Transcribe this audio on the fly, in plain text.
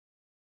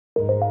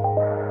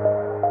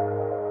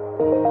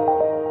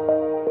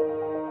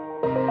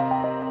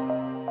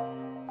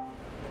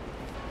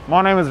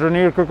My name is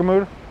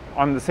Komatsu.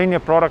 I'm the Senior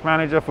Product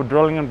Manager for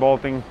Drilling and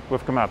Bolting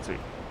with Komatsu.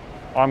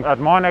 I'm at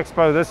Mine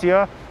Expo this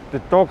year to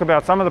talk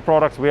about some of the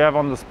products we have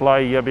on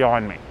display here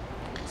behind me.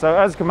 So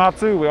as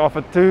Komatsu, we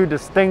offer two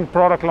distinct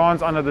product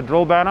lines under the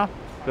drill banner.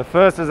 The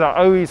first is our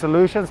OE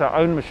solutions, our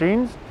own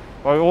machines.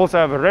 But we also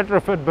have a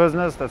retrofit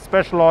business that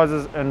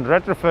specializes in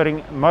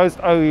retrofitting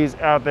most OEs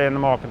out there in the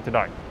market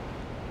today.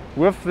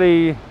 With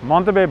the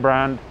Monte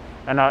brand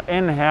and our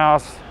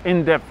in-house,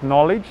 in-depth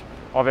knowledge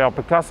of our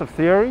percussive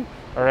theory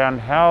around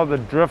how the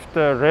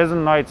drifter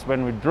resonates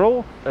when we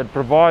drill, it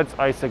provides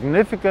a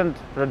significant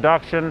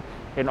reduction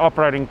in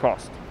operating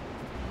cost.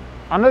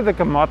 Under the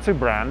Komatsu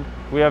brand,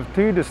 we have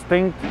two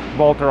distinct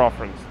bolter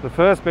offerings. The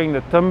first being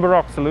the timber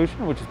rock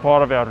solution, which is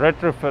part of our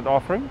retrofit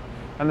offering,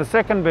 and the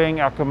second being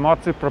our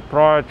Komatsu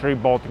proprietary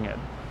bolting head.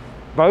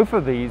 Both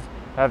of these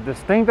have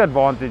distinct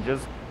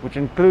advantages, which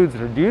includes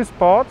reduced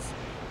parts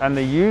and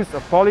the use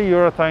of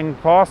polyurethane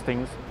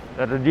castings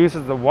that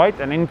reduces the weight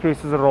and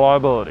increases the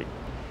reliability.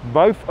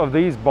 Both of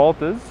these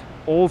bolters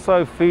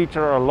also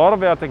feature a lot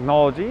of our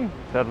technology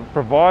that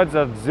provides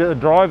a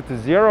drive to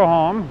zero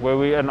harm, where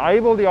we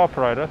enable the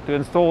operator to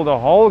install the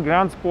whole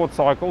ground support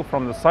cycle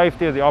from the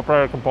safety of the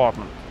operator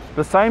compartment.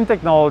 The same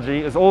technology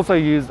is also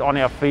used on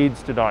our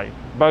feeds today,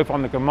 both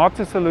on the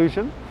Komatsu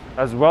solution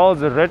as well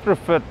as the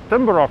retrofit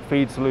timber rock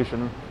feed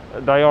solution.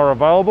 They are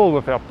available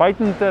with our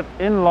patented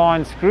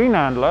inline screen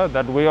handler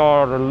that we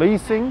are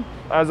releasing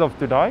as of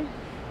today.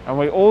 And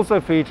we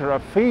also feature a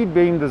feed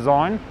beam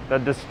design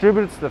that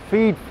distributes the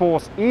feed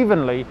force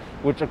evenly,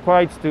 which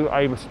equates to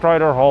a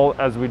straighter hole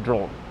as we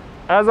drill.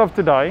 As of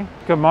today,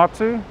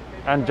 Komatsu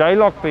and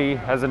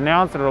JLockB has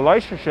announced a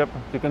relationship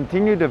to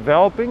continue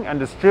developing and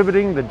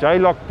distributing the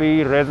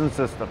JLockB resin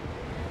system.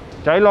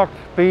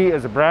 JLockB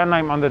is a brand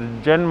name under the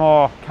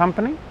Genmar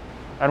company,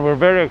 and we're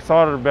very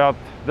excited about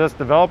this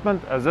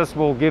development, as this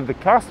will give the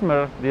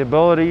customer the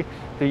ability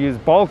to use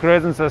bulk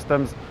resin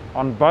systems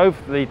on both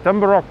the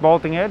timber rock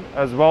bolting head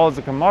as well as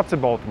the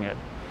Komatsu bolting head.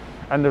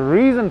 And the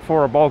reason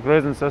for a bulk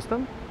resin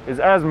system is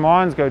as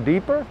mines go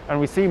deeper and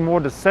we see more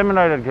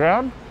disseminated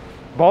ground,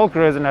 bulk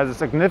resin has a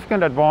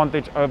significant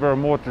advantage over a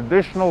more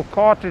traditional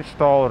cartridge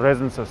style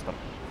resin system.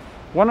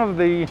 One of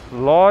the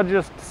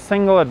largest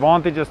single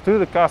advantages to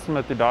the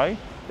customer today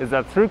is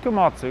that through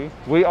Komatsu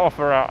we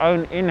offer our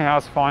own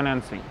in-house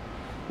financing.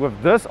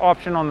 With this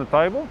option on the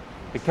table,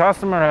 the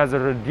customer has a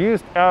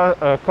reduced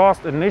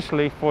cost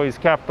initially for his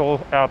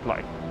capital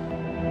outlay.